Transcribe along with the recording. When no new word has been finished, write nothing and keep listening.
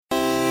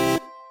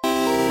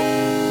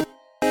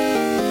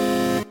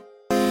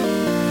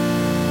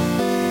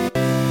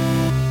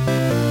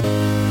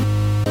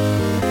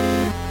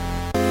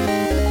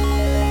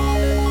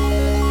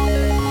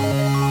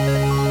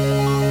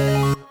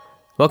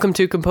Welcome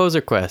to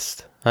Composer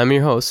Quest. I'm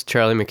your host,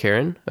 Charlie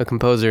McCarran, a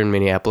composer in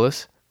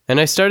Minneapolis, and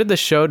I started the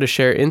show to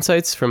share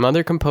insights from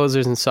other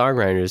composers and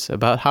songwriters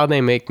about how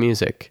they make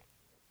music.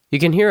 You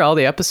can hear all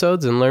the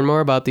episodes and learn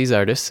more about these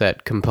artists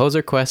at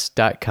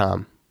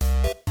composerquest.com.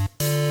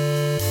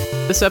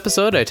 This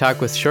episode, I talk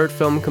with short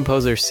film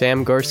composer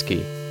Sam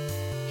Gorski.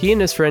 He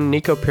and his friend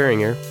Nico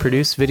Piringer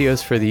produce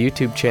videos for the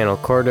YouTube channel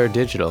Corridor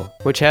Digital,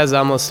 which has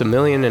almost 1.5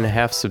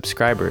 million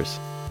subscribers.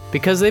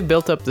 Because they've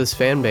built up this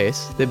fan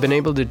base, they've been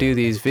able to do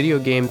these video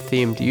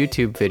game-themed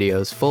YouTube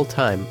videos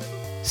full-time.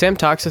 Sam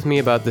talks with me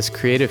about this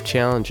creative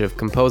challenge of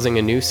composing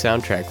a new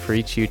soundtrack for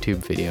each YouTube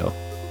video.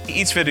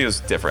 Each video is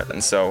different,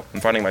 and so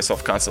I'm finding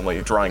myself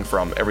constantly drawing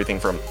from everything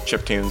from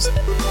chiptunes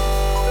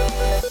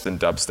and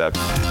dubstep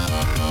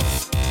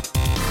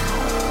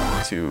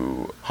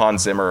to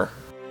Hans Zimmer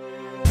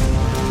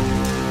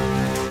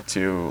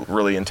to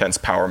really intense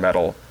power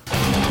metal.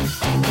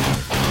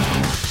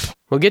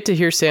 We'll get to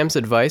hear Sam's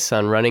advice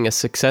on running a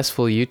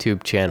successful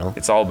YouTube channel.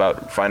 It's all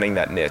about finding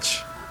that niche.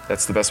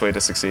 That's the best way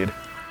to succeed.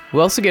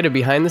 We'll also get a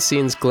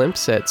behind-the-scenes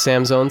glimpse at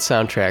Sam's own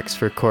soundtracks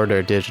for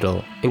Corridor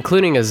Digital,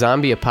 including a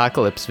zombie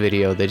apocalypse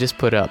video they just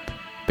put up,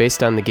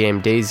 based on the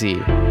game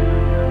DayZ.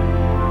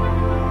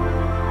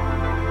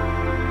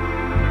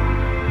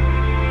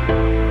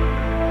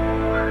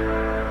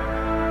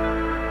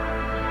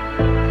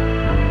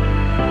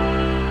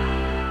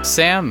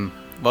 Sam,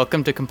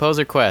 welcome to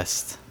Composer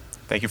Quest.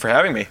 Thank you for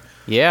having me.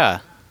 Yeah.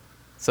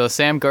 So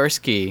Sam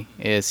Gorski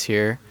is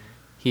here.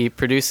 He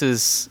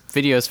produces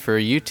videos for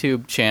a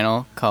YouTube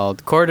channel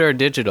called Corridor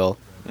Digital,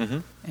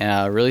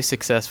 a really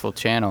successful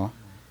channel.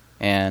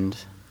 And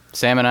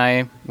Sam and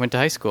I went to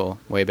high school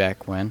way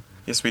back when.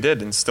 Yes, we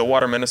did, in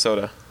Stillwater,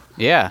 Minnesota.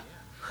 Yeah.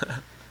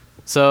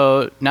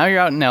 So now you're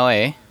out in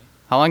LA.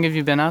 How long have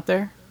you been out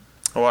there?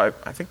 Oh, I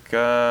think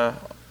about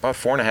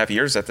 4.5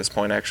 years at this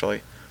point,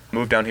 actually.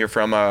 Moved down here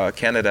from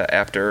Canada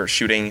after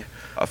shooting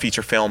a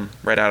feature film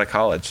right out of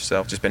college, so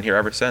I've just been here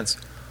ever since.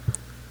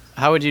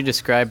 How would you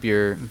describe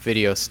your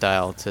video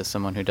style to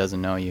someone who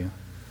doesn't know you?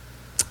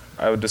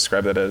 I would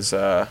describe it as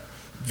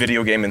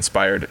video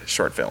game-inspired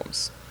short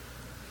films.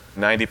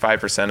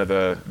 95% of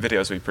the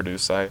videos we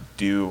produce, I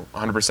do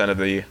 100% of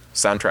the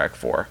soundtrack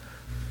for.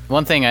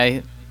 One thing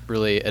I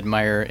really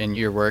admire in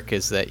your work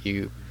is that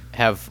you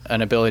have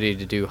an ability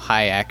to do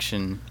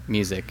high-action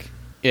music.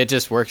 It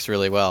just works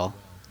really well.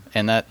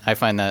 And that I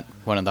find that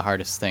one of the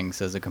hardest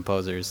things as a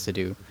composer is to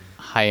do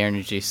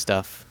high-energy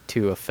stuff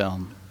to a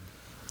film.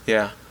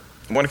 Yeah.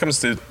 When it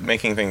comes to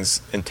making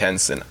things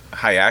intense and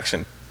high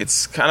action,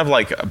 it's kind of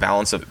like a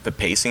balance of the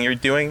pacing you're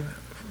doing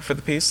for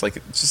the piece, like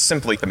just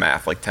simply the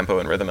math, like tempo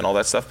and rhythm and all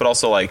that stuff, but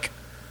also like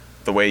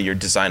the way you're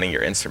designing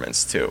your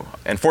instruments too.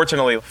 And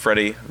fortunately,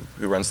 Freddie,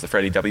 who runs the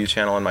Freddie W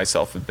channel, and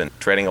myself have been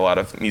trading a lot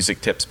of music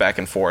tips back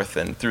and forth,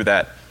 and through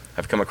that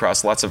I've come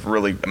across lots of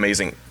really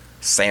amazing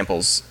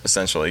samples,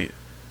 essentially,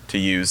 to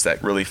use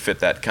that really fit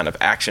that kind of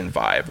action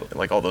vibe,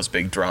 like all those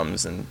big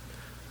drums, and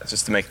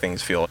just to make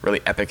things feel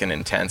really epic and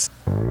intense.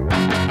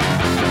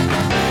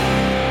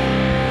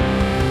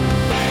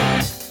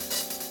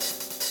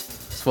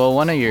 Well,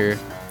 one of your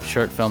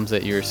short films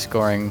that you were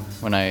scoring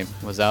when I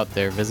was out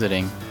there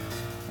visiting,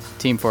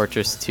 Team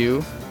Fortress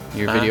 2,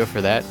 your video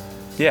for that.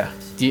 Yeah.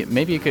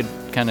 Maybe you could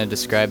kind of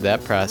describe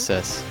that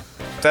process.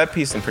 That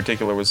piece in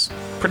particular was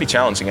pretty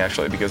challenging,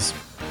 actually, because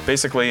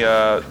basically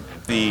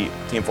the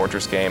Team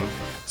Fortress game,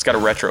 it's got a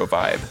retro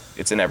vibe.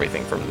 It's in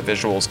everything from the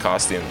visuals,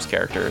 costumes,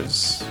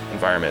 characters,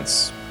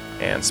 environments,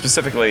 and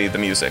specifically the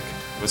music.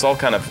 It was all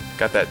kind of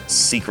got that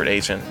secret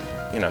agent,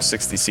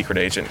 60s secret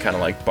agent, kind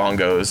of like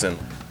bongos and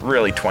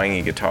really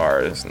twangy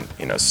guitars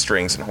and,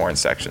 strings and horn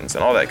sections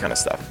and all that kind of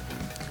stuff.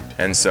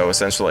 And so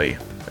essentially,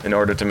 in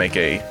order to make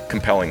a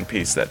compelling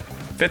piece that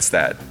fits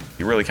that,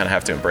 you really kind of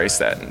have to embrace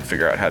that and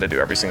figure out how to do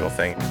every single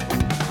thing.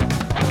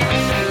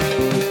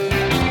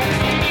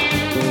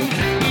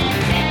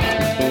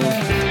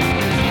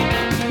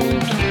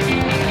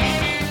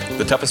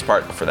 The toughest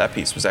part for that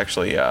piece was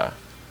actually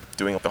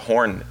doing the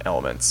horn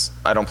elements.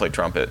 I don't play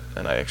trumpet,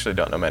 and I actually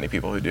don't know many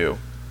people who do.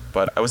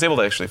 But I was able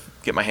to actually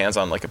get my hands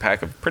on like a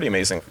pack of pretty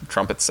amazing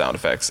trumpet sound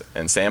effects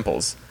and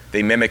samples.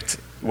 They mimicked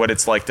what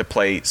it's like to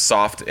play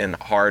soft and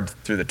hard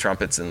through the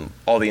trumpets and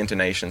all the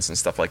intonations and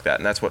stuff like that,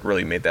 and that's what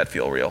really made that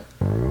feel real.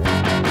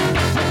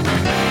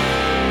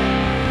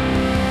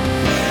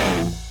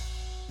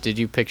 Did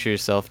you picture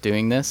yourself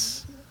doing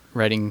this,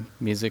 writing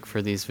music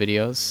for these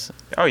videos?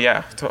 Oh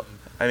yeah.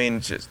 I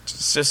mean,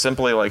 just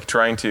simply like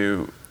trying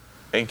to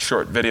make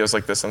short videos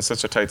like this on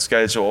such a tight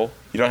schedule.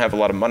 You don't have a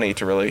lot of money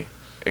to really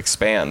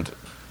expand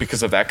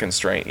because of that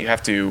constraint. You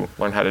have to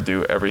learn how to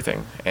do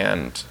everything.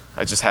 And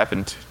I just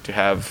happened to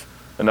have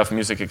enough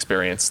music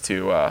experience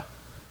to,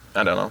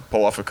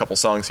 pull off a couple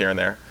songs here and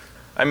there.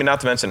 I mean,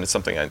 not to mention it's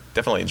something I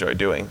definitely enjoy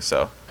doing.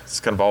 So it's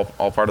kind of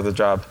all part of the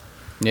job.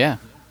 Yeah.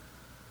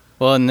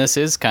 Well, and this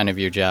is kind of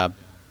your job,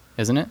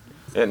 isn't it?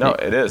 No,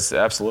 it is,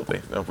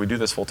 absolutely. We do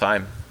this full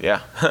time, yeah.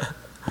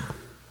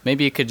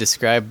 Maybe you could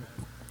describe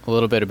a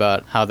little bit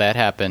about how that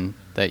happened,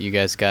 that you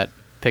guys got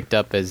picked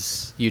up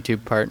as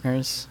YouTube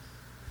partners.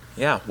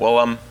 Yeah,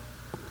 well,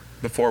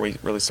 before we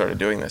really started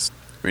doing this,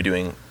 we were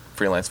doing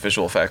freelance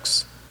visual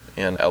effects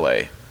in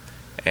LA.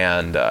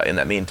 And in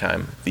that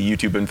meantime, the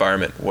YouTube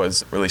environment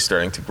was really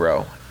starting to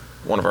grow.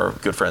 One of our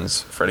good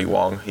friends, Freddie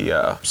Wong, he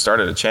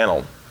started a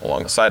channel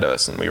alongside of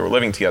us, and we were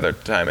living together at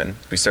the time, and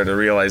we started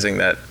realizing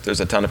that there's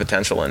a ton of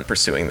potential in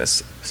pursuing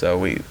this. So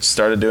we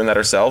started doing that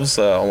ourselves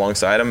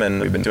alongside him, and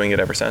we've been doing it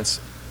ever since.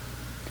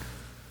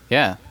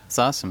 Yeah, it's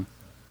awesome.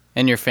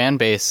 And your fan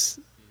base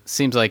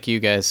seems like you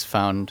guys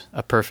found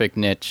a perfect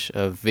niche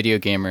of video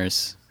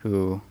gamers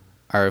who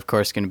are, of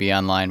course, going to be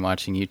online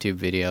watching YouTube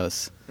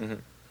videos. Mm-hmm.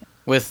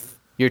 With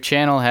your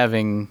channel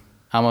having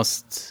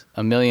almost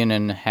 1.5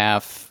 million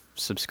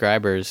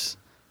subscribers,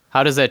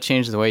 how does that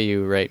change the way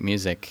you write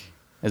music?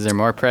 Is there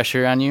more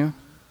pressure on you?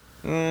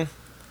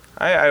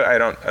 I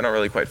don't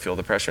really quite feel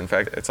the pressure. In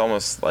fact, it's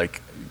almost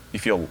like you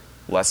feel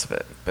less of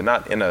it, but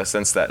not in a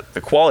sense that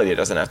the quality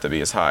doesn't have to be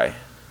as high,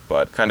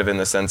 but kind of in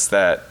the sense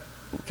that,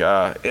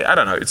 I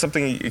don't know, it's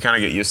something you kind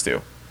of get used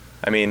to.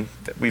 I mean,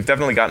 we've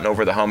definitely gotten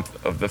over the hump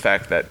of the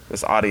fact that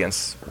this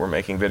audience we're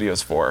making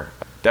videos for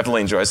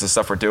definitely enjoys the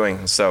stuff we're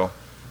doing. So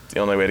the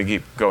only way to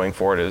keep going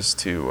forward is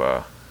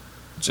to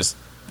just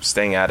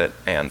staying at it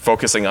and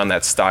focusing on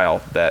that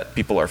style that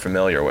people are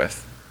familiar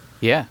with.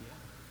 Yeah.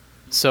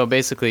 So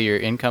basically your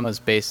income is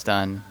based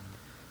on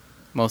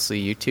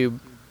mostly YouTube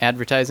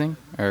advertising,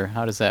 or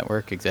how does that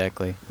work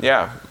exactly?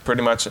 Yeah,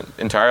 pretty much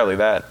entirely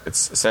that. It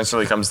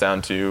essentially comes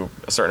down to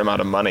a certain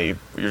amount of money.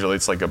 Usually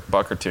it's like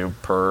 $1 or $2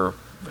 per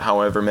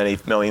however many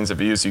millions of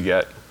views you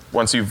get.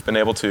 Once you've been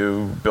able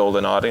to build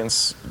an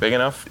audience big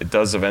enough, it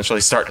does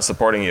eventually start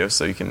supporting you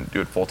so you can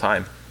do it full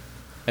time.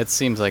 It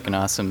seems like an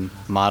awesome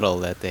model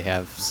that they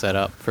have set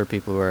up for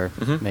people who are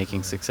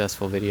making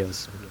successful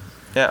videos.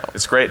 Yeah,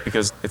 it's great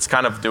because it's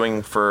kind of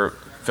doing for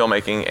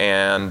filmmaking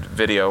and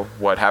video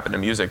what happened to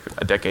music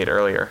a decade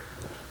earlier.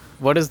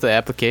 What is the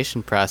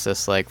application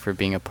process like for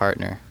being a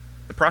partner?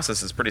 The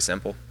process is pretty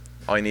simple.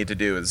 All you need to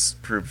do is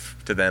prove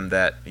to them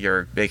that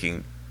you're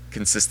making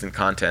consistent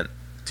content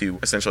to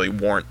essentially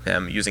warrant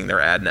them using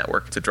their ad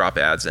network to drop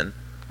ads in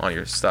on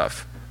your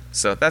stuff.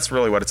 So that's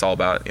really what it's all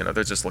about. You know,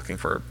 they're just looking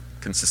for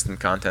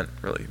consistent content,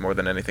 really, more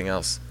than anything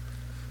else.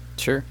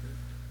 Sure.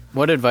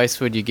 What advice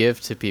would you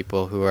give to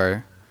people who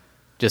are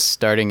just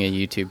starting a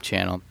YouTube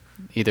channel,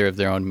 either of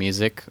their own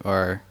music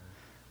or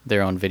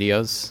their own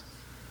videos?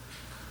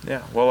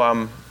 Yeah,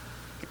 well,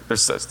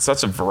 there's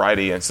such a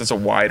variety and such a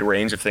wide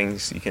range of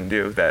things you can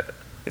do that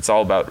it's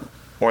all about,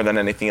 more than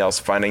anything else,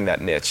 finding that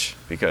niche.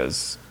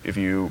 Because if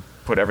you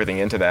put everything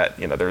into that,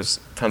 you know, there's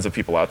tons of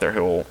people out there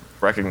who will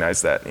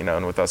recognize that, you know,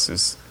 and with us,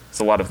 it's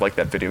a lot of like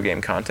that video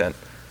game content.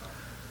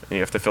 And you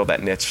have to fill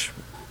that niche.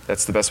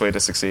 That's the best way to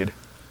succeed.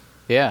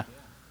 Yeah.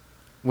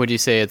 Would you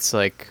say it's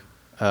like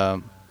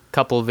a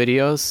couple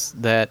videos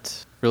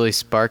that really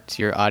sparked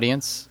your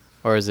audience,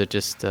 or is it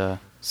just a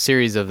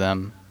series of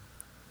them?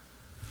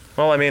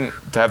 Well, I mean,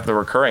 to have the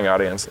recurring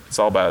audience, it's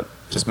all about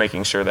just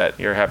making sure that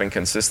you're having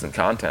consistent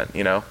content,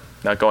 you know,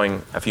 not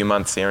going a few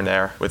months here and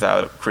there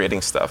without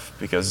creating stuff,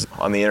 because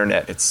on the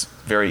internet, it's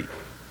very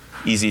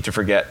easy to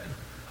forget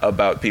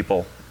about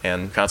people,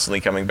 and constantly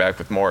coming back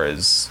with more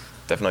is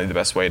definitely the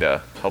best way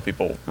to help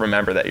people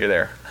remember that you're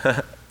there.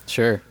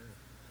 Sure.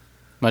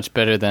 Much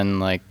better than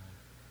like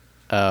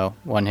a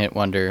one-hit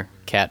wonder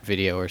cat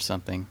video or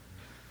something.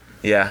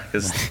 Yeah,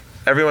 because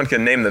everyone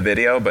can name the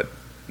video, but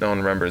no one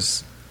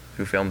remembers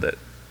who filmed it.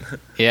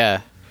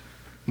 Yeah.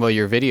 Well,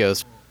 your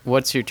videos,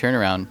 what's your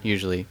turnaround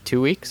usually?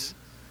 2 weeks?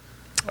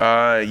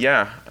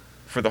 Yeah,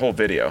 for the whole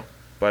video.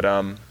 But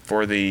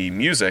for the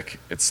music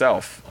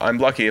itself, I'm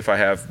lucky if I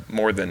have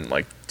more than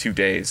like 2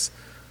 days.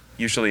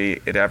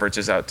 Usually it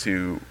averages out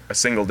to a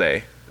single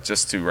day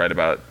just to write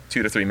about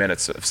 2 to 3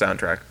 minutes of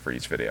soundtrack for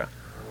each video.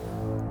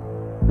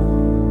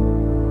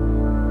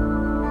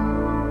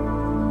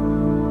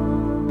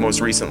 Most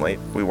recently,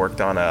 we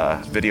worked on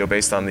a video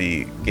based on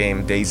the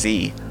game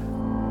DayZ.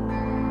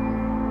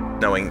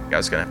 Knowing I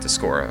was going to have to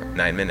score a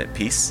 9-minute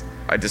piece,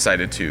 I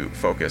decided to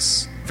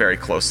focus very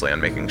closely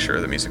on making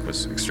sure the music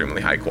was extremely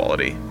high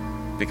quality.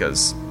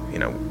 Because, you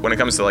know, when it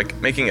comes to like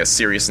making a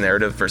serious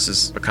narrative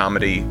versus a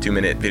comedy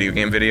 2-minute video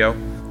game video,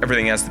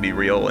 everything has to be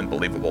real and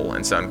believable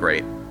and sound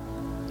great.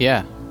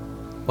 Yeah.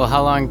 Well,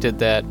 how long did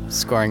that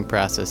scoring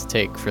process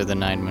take for the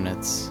 9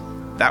 minutes?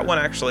 That one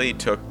actually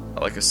took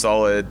like a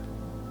solid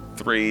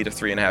 3 to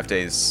 3.5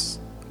 days,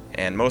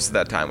 and most of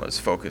that time was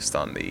focused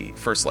on the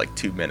first like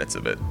 2 minutes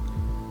of it.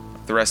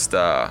 The rest,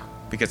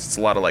 because it's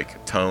a lot of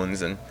like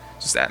tones and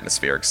just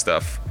atmospheric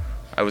stuff,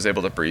 I was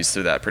able to breeze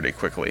through that pretty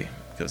quickly,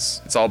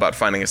 because it's all about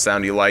finding a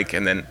sound you like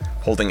and then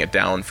holding it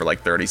down for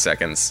like 30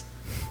 seconds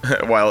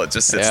while it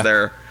just sits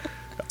there.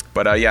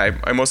 But yeah,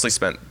 I mostly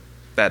spent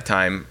that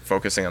time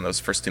focusing on those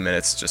first 2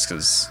 minutes just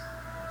because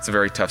it's a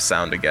very tough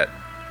sound to get.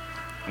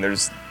 And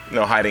there's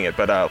no hiding it,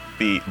 but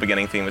the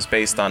beginning theme was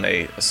based on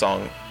a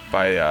song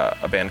by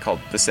a band called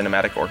The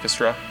Cinematic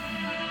Orchestra.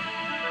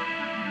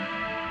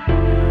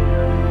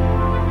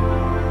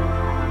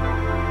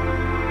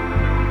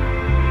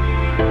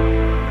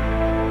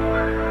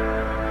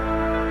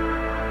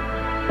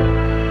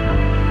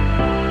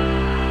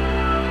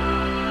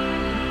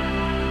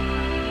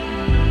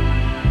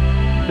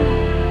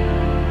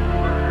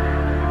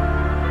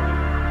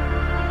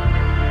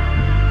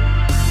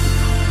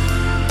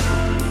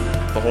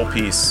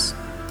 piece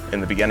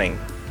in the beginning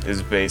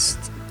is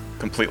based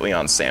completely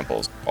on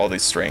samples. All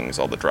these strings,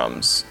 all the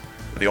drums.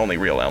 The only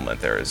real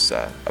element there is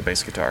a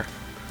bass guitar.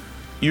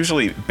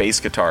 Usually bass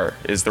guitar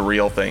is the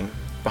real thing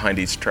behind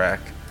each track,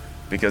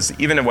 because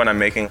even when I'm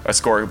making a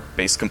score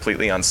based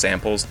completely on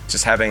samples,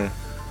 just having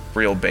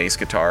real bass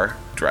guitar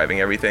driving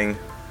everything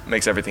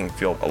makes everything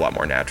feel a lot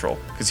more natural,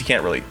 because you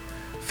can't really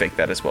fake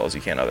that as well as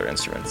you can other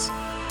instruments.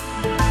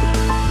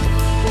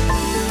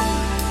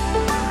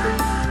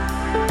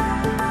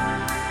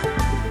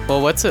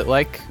 Well, what's it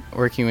like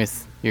working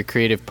with your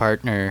creative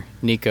partner,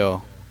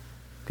 Nico?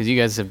 Because you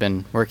guys have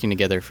been working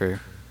together for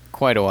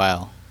quite a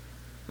while.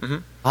 Mm-hmm.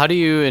 How do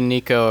you and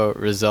Nico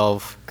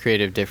resolve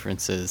creative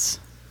differences?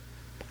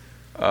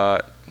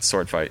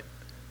 Sword fight.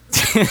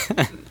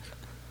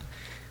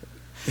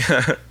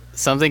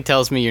 Something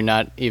tells me you're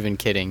not even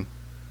kidding.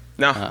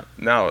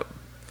 No.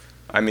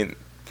 I mean,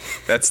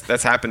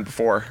 that's happened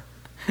before.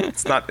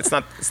 It's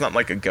not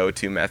like a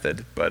go-to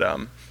method,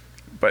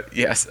 but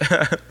yes.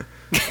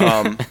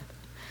 I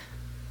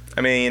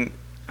mean,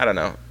 I don't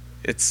know.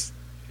 It's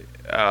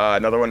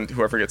another one,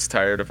 whoever gets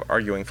tired of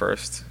arguing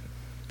first.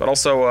 But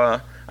also,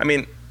 I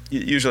mean,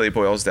 usually it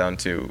boils down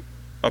to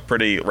a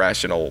pretty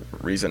rational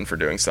reason for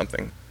doing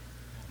something.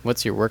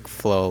 What's your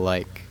workflow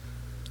like?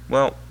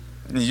 Well,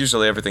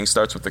 usually everything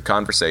starts with the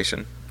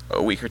conversation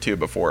a week or two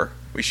before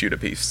we shoot a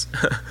piece.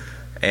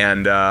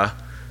 And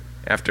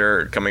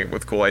after coming up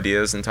with cool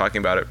ideas and talking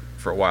about it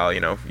for a while,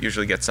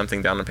 usually get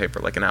something down on paper,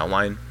 like an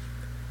outline,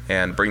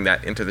 and bring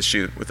that into the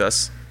shoot with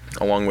us,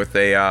 along with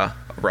a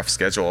rough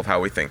schedule of how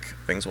we think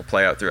things will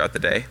play out throughout the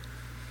day.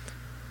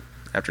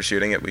 After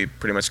shooting it, we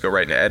pretty much go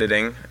right into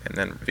editing and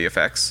then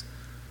VFX.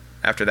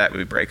 After that,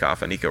 we break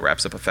off, and Nico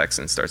wraps up effects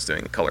and starts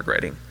doing color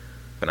grading.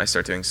 Then I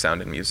start doing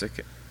sound and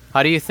music.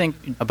 How do you think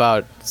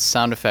about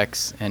sound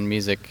effects and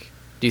music?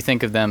 Do you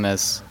think of them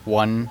as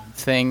one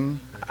thing?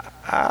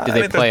 Do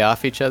they play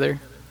off each other?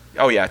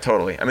 Oh, yeah,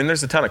 totally. I mean,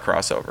 there's a ton of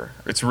crossover.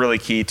 It's really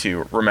key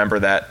to remember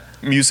that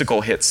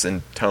musical hits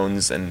and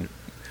tones and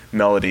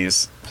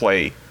melodies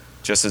play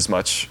just as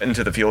much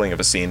into the feeling of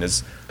a scene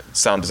as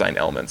sound design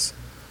elements.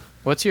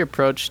 What's your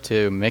approach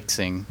to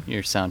mixing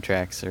your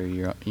soundtracks or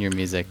your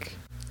music?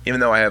 Even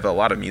though I have a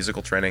lot of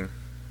musical training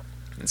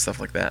and stuff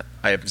like that,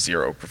 I have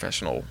zero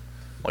professional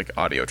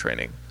audio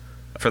training.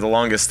 For the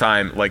longest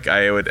time,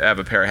 I would have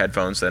a pair of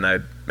headphones and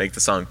I'd make the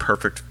song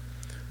perfect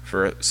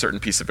for a certain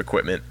piece of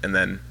equipment and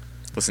then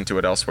listen to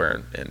it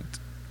elsewhere and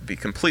be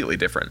completely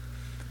different.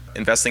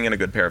 Investing in a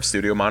good pair of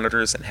studio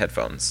monitors and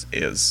headphones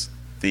is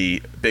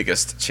the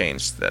biggest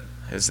change that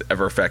has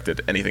ever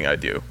affected anything I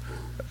do.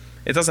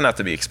 It doesn't have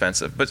to be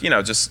expensive, but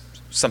just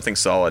something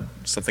solid,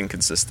 something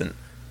consistent,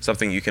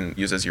 something you can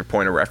use as your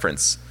point of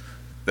reference.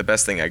 The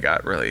best thing I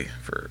got really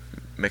for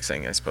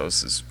mixing, I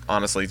suppose, is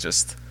honestly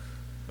just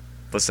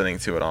listening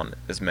to it on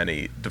as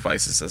many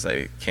devices as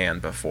I can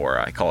before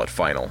I call it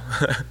final.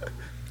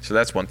 So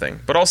that's one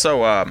thing. But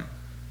also,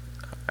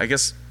 I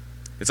guess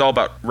it's all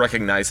about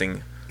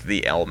recognizing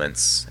the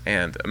elements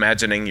and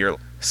imagining your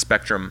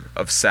spectrum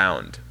of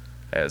sound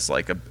as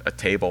a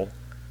table.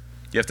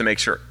 You have to make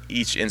sure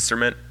each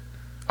instrument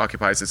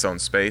occupies its own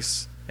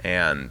space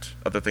and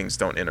other things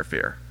don't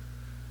interfere.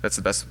 That's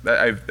the best.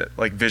 I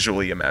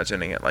visually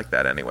imagining it like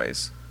that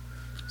anyways.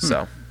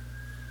 So,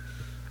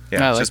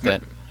 yeah. I like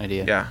that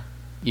idea. Yeah.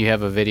 You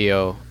have a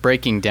video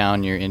breaking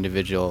down your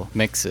individual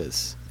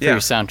mixes for your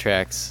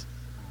soundtracks.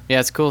 Yeah,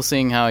 it's cool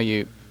seeing how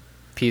you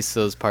piece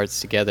those parts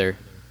together.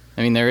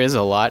 I mean, there is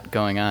a lot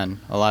going on,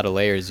 a lot of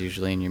layers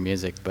usually in your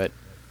music, but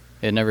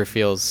it never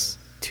feels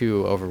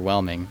too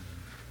overwhelming.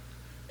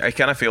 I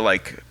kind of feel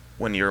like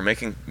when you're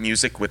making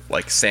music with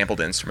sampled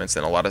instruments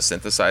and a lot of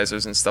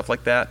synthesizers and stuff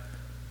like that,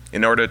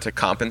 in order to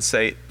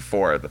compensate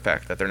for the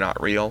fact that they're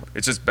not real,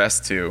 it's just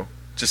best to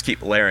just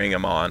keep layering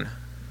them on.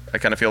 I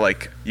kind of feel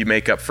like you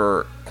make up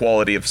for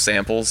quality of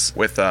samples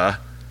with, I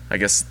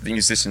guess, the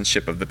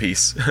musicianship of the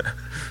piece.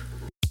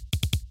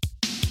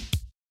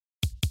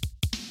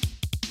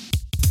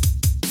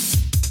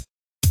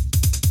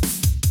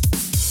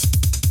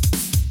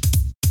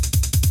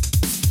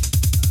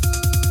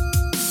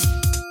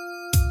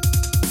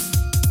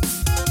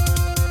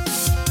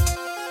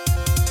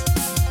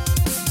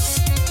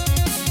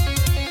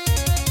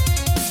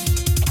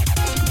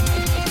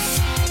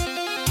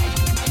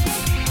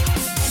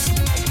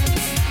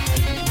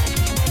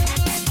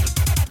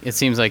 It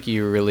seems like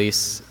you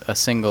release a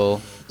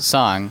single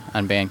song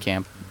on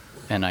Bandcamp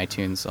and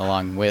iTunes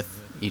along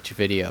with each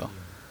video.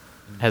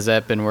 Has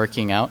that been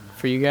working out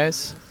for you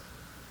guys?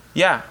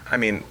 Yeah, I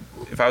mean,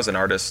 if I was an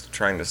artist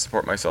trying to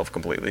support myself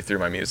completely through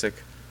my music,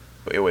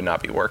 it would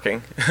not be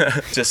working,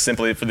 just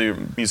simply for the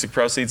music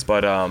proceeds,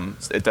 but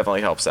it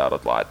definitely helps out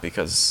a lot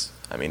because,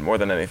 I mean, more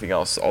than anything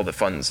else, all the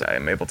funds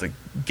I'm able to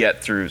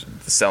get through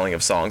the selling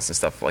of songs and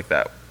stuff like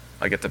that,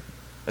 I get to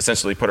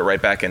essentially put it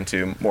right back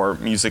into more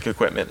music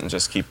equipment and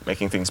just keep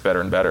making things better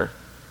and better.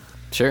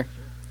 Sure.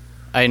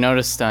 I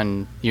noticed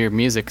on your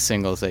music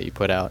singles that you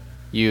put out,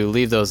 you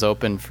leave those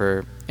open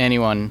for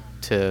anyone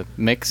to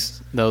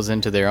mix those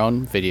into their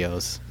own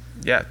videos.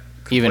 Yeah,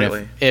 Even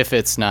completely. if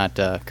it's not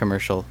a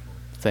commercial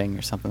thing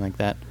or something like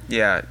that.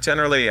 Yeah,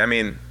 generally, I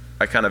mean,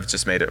 I kind of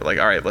just made it like,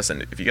 all right,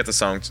 listen, if you get the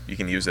song, you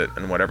can use it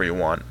in whatever you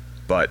want.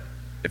 But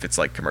if it's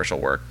like commercial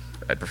work,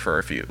 I'd prefer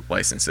if you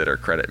license it or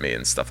credit me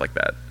and stuff like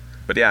that.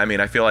 But yeah, I mean,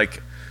 I feel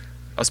like,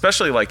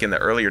 especially like in the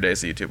earlier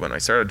days of YouTube when I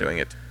started doing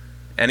it,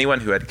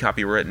 anyone who had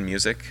copywritten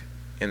music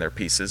in their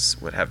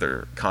pieces would have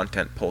their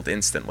content pulled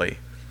instantly.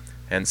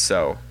 And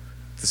so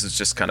this is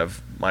just kind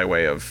of my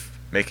way of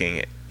making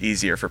it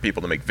easier for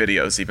people to make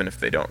videos, even if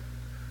they don't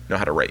know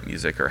how to write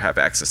music or have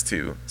access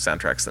to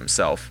soundtracks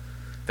themselves.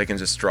 They can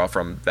just draw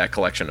from that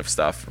collection of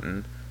stuff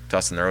and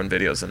toss in their own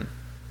videos, and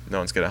no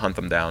one's going to hunt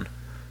them down.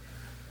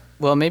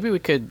 Well, maybe we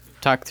could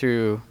talk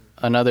through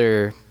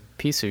another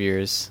piece of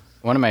yours.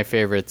 One of my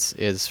favorites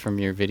is from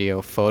your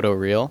video, Photo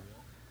Reel.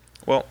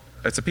 Well,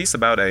 it's a piece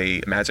about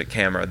a magic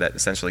camera that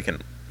essentially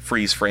can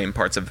freeze frame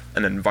parts of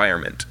an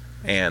environment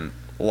and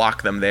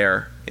lock them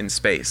there in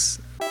space.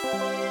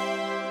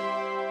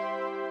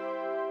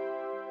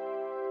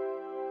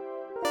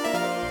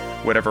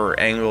 Whatever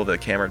angle the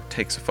camera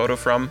takes a photo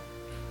from,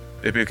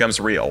 it becomes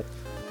real.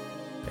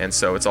 And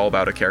so it's all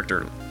about a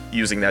character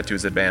using that to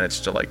his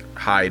advantage to like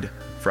hide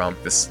from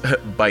this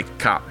bike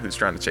cop who's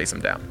trying to chase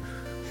him down.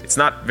 It's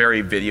not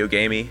very video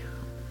gamey,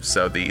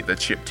 so the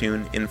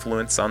chiptune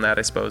influence on that,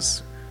 I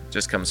suppose,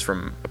 just comes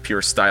from a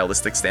pure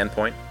stylistic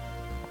standpoint.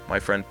 My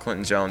friend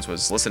Clinton Jones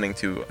was listening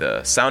to the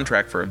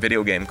soundtrack for a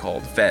video game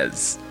called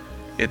Fez.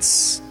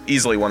 It's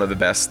easily one of the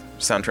best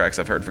soundtracks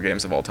I've heard for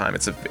games of all time.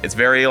 It's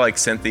very like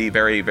synthy,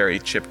 very, very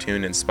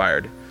chiptune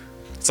inspired.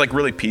 It's like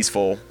really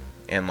peaceful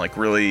and like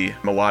really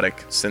melodic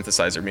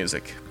synthesizer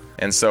music.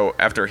 And so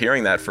after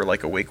hearing that for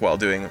like a week while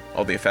doing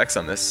all the effects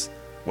on this,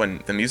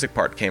 when the music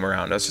part came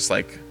around, I was just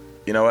like,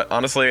 you know what,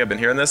 honestly, I've been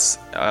hearing this,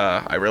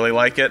 I really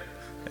like it,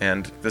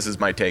 and this is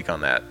my take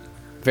on that.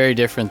 Very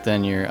different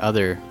than your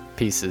other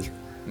pieces.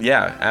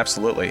 Yeah,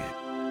 absolutely.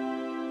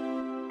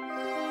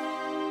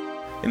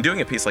 In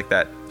doing a piece like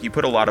that, you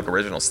put a lot of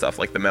original stuff,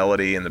 like the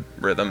melody and the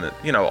rhythm,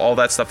 you know, all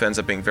that stuff ends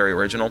up being very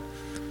original.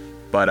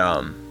 But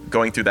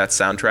going through that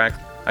soundtrack,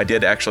 I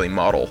did actually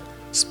model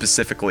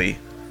specifically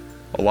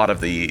a lot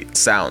of the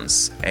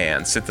sounds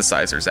and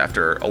synthesizers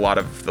after a lot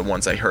of the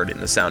ones I heard in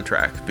the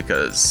soundtrack,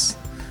 because,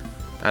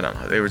 I don't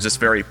know, they were just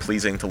very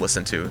pleasing to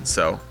listen to, and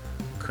so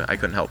I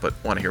couldn't help but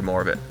want to hear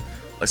more of it.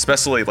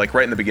 Especially like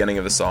right in the beginning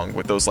of the song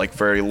with those like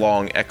very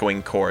long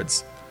echoing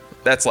chords.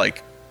 That's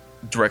like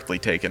directly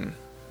taken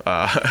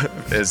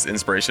as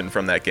inspiration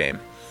from that game.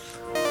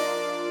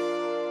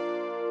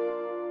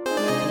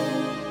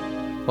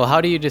 Well, how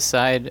do you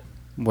decide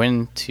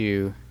when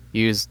to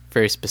use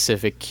very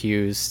specific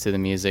cues to the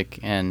music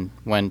and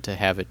when to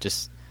have it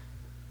just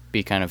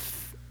be kind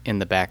of in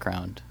the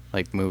background,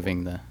 like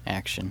moving the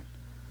action?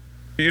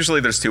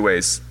 Usually there's two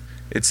ways.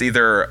 It's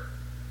either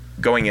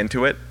going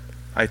into it,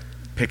 I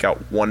pick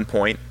out one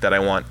point that I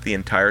want the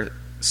entire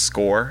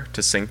score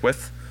to sync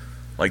with.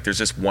 Like there's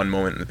just one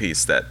moment in the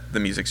piece that the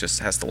music just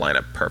has to line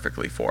up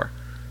perfectly for.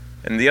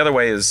 And the other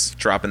way is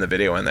dropping the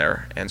video in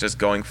there and just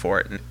going for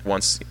it. And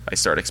once I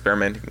start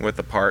experimenting with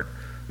the part,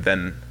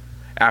 then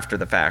after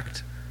the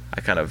fact,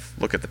 I kind of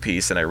look at the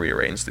piece and I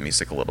rearrange the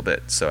music a little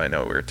bit so I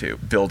know where to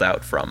build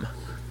out from.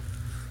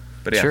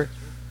 But yeah, Sure.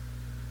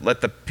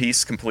 Let the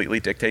piece completely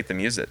dictate the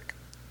music.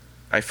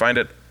 I find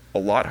it a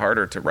lot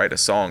harder to write a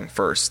song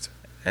first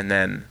and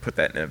then put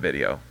that in a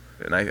video.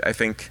 And I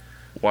think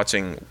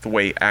watching the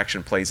way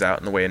action plays out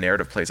and the way a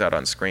narrative plays out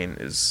on screen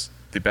is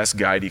the best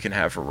guide you can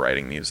have for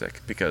writing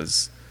music,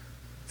 because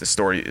the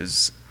story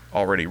is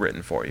already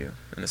written for you,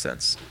 in a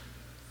sense.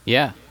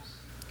 Yeah.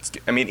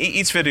 I mean,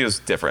 each video is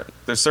different.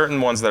 There's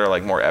certain ones that are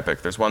like more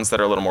epic. There's ones that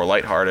are a little more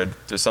lighthearted.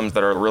 There's some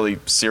that are really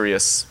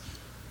serious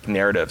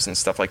narratives and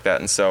stuff like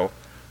that. And so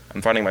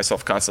I'm finding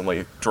myself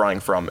constantly drawing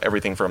from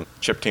everything from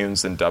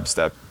chiptunes and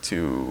dubstep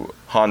to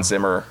Hans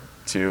Zimmer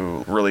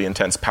to really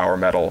intense power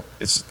metal.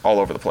 It's all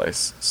over the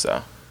place.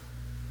 So,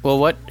 Well,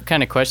 what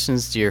kind of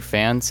questions do your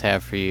fans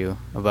have for you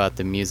about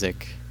the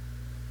music?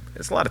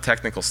 it's a lot of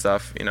technical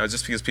stuff, you know,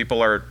 just because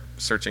people are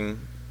searching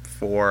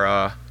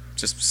for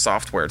just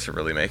software to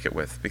really make it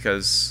with,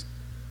 because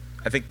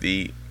I think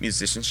the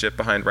musicianship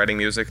behind writing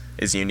music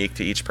is unique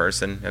to each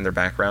person and their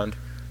background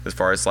as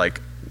far as like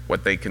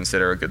what they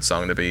consider a good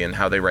song to be and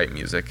how they write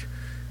music.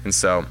 And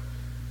so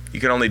you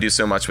can only do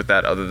so much with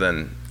that other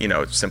than, you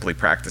know, simply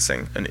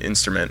practicing an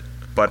instrument.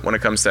 But when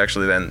it comes to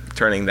actually then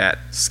turning that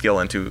skill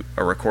into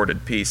a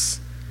recorded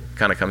piece, it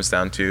kind of comes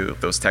down to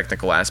those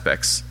technical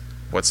aspects.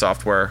 What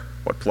software,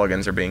 what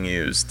plugins are being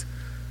used,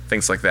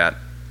 things like that.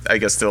 I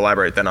guess to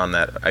elaborate then on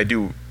that, I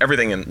do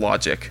everything in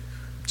Logic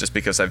just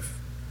because I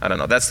don't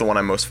know, that's the one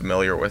I'm most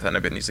familiar with and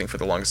I've been using for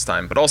the longest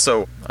time. But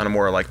also on a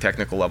more like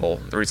technical level,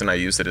 the reason I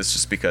use it is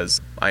just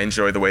because I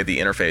enjoy the way the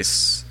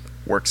interface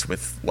works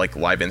with like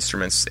live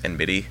instruments and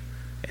MIDI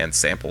and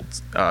sampled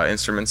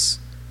instruments.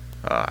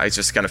 I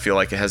just kind of feel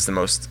like it has the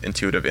most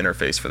intuitive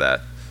interface for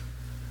that.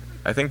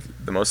 I think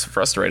the most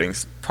frustrating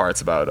parts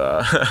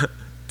about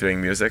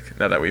doing music,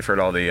 now that we've heard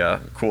all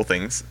the cool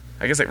things,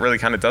 I guess it really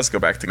kind of does go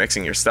back to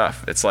mixing your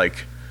stuff. It's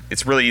like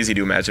it's really easy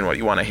to imagine what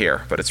you want to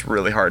hear, but it's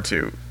really hard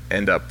to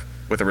end up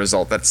with a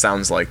result that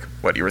sounds like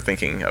what you were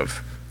thinking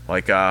of.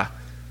 Like, I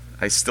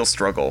still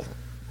struggle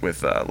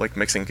with like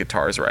mixing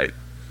guitars right.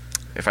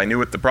 If I knew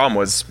what the problem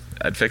was,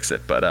 I'd fix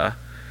it. But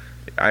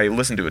I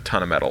listen to a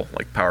ton of metal,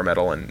 like power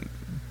metal and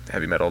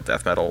heavy metal,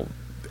 death metal,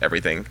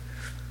 everything.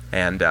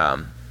 And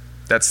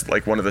that's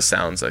like one of the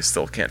sounds I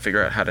still can't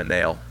figure out how to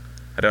nail.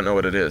 I don't know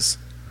what it is.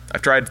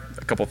 I've tried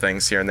a couple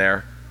things here and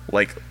there,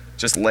 like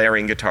just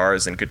layering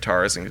guitars and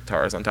guitars and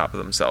guitars on top of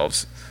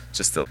themselves,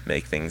 just to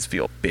make things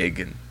feel big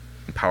and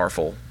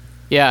powerful.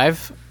 Yeah,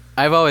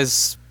 I've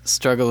always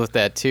struggled with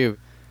that too.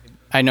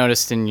 I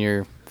noticed in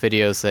your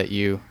videos that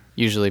you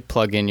usually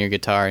plug in your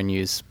guitar and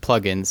use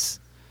plugins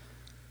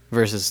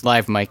versus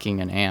live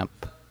miking an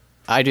amp.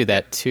 I do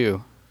that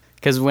too,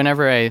 because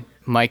whenever I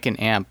mic an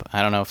amp,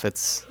 I don't know if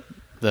it's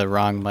the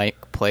wrong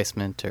mic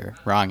placement or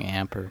wrong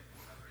amp,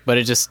 but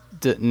it just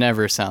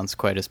never sounds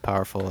quite as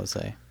powerful as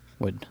I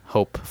would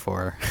hope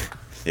for.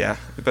 Yeah,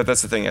 but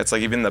that's the thing. It's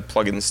like even the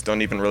plugins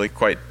don't even really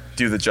quite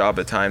do the job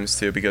at times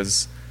too,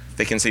 because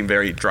they can seem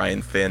very dry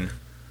and thin.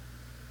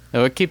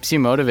 So what keeps you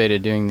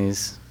motivated doing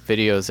these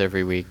videos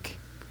every week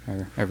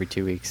or every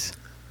 2 weeks?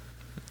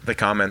 The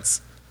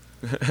comments.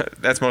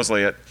 That's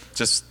mostly it.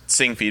 Just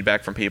seeing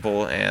feedback from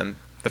people and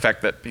the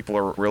fact that people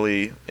are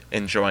really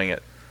enjoying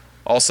it.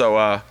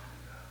 Also,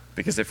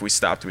 because if we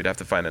stopped, we'd have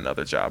to find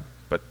another job,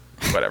 but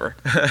whatever.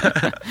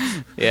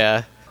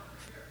 Yeah.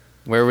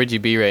 Where would you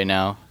be right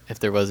now if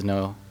there was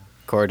no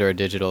Corridor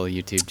Digital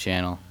YouTube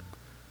channel?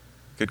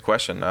 Good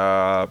question.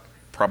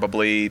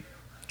 Probably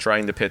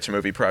trying to pitch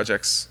movie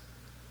projects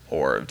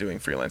or doing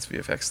freelance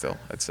VFX still,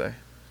 I'd say.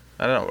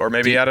 I don't know. Or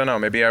maybe, I don't know.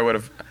 Maybe I would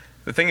have.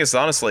 The thing is,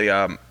 honestly,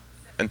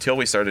 until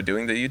we started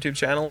doing the YouTube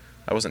channel,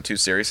 I wasn't too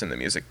serious in the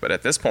music. But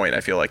at this point,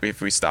 I feel like if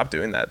we stopped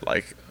doing that,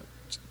 like,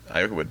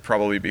 I would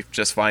probably be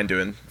just fine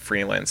doing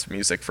freelance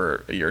music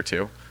for a year or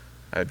two.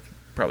 I'd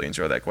probably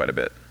enjoy that quite a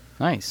bit.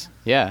 Nice.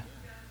 Yeah.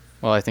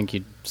 Well, I think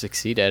you'd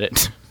succeed at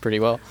it pretty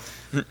well.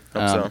 Hope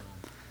so.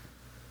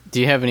 Do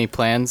you have any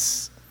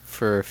plans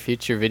for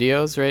future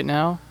videos right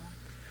now?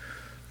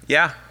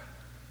 Yeah.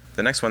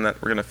 The next one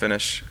that we're going to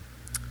finish,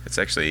 it's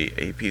actually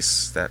a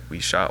piece that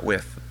we shot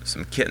with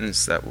some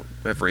kittens that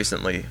have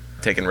recently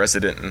taken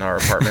resident in our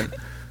apartment.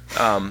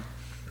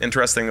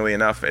 Interestingly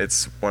enough,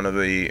 it's one of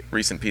the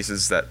recent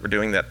pieces that we're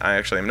doing that I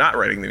actually am not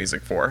writing the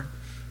music for,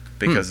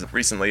 because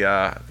recently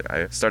I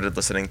started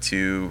listening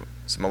to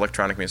some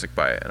electronic music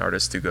by an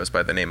artist who goes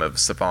by the name of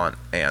Savant,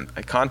 and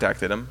I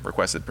contacted him,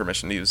 requested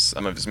permission to use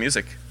some of his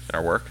music in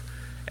our work,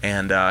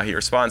 and he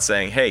responds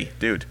saying, "Hey,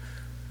 dude,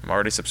 I'm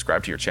already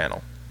subscribed to your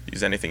channel.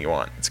 Use anything you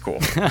want. It's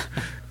cool."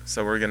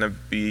 So we're going to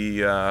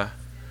be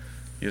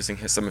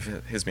using some of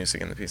his music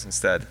in the piece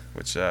instead,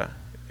 which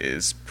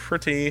is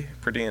pretty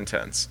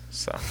intense.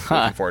 So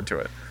looking forward to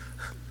it.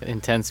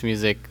 Intense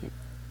music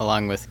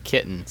along with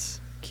kittens.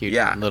 Cute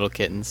little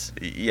kittens.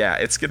 Yeah,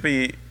 it's going to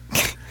be...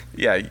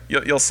 Yeah,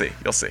 you'll see.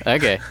 You'll see.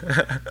 Okay.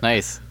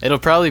 Nice. It'll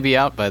probably be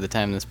out by the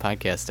time this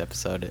podcast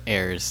episode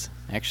airs,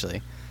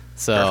 actually.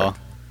 So,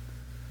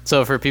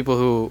 for people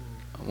who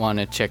want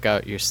to check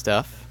out your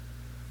stuff,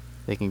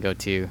 they can go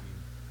to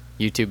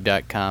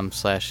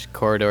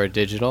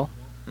youtube.com/corridordigital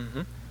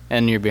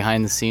and your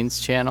behind the scenes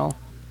channel.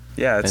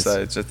 Yeah, it's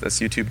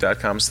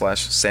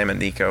youtube.com/Sam and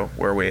Nico,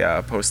 where we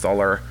post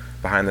all our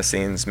behind the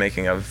scenes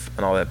making of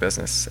and all that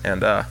business,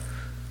 and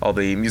all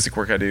the music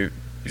work I do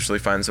usually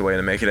finds a way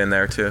to make it in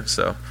there too.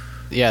 So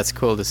yeah, it's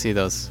cool to see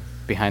those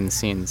behind the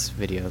scenes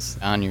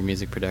videos on your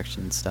music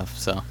production and stuff.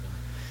 So,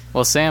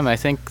 well, Sam, I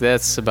think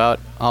that's about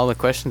all the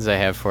questions I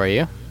have for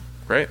you.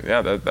 Great.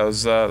 Yeah, that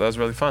was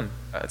really fun.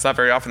 It's not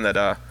very often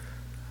that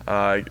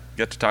I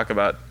get to talk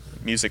about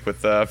music with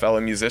fellow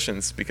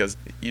musicians, because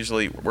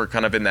usually we're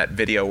kind of in that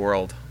video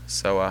world.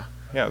 So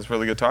yeah, it was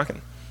really good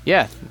talking.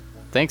 Yeah,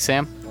 thanks,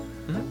 Sam.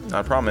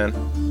 Not a problem, man.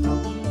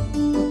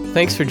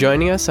 Thanks for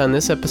joining us on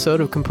this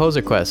episode of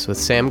Composer Quest with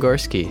Sam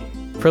Gorski.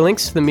 For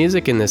links to the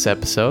music in this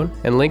episode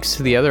and links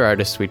to the other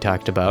artists we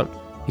talked about,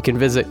 you can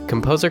visit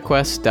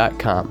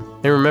composerquest.com.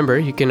 And remember,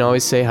 you can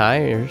always say hi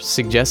or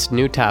suggest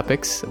new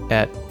topics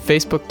at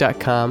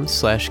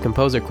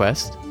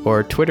facebook.com/composerquest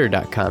or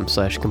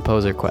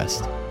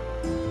twitter.com/composerquest.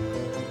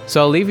 So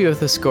I'll leave you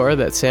with a score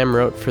that Sam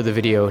wrote for the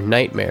video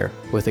Nightmare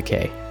with a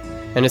K.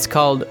 And it's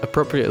called,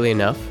 appropriately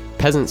enough,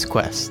 Peasant's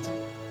Quest.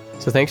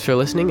 So thanks for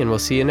listening, and we'll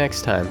see you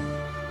next time.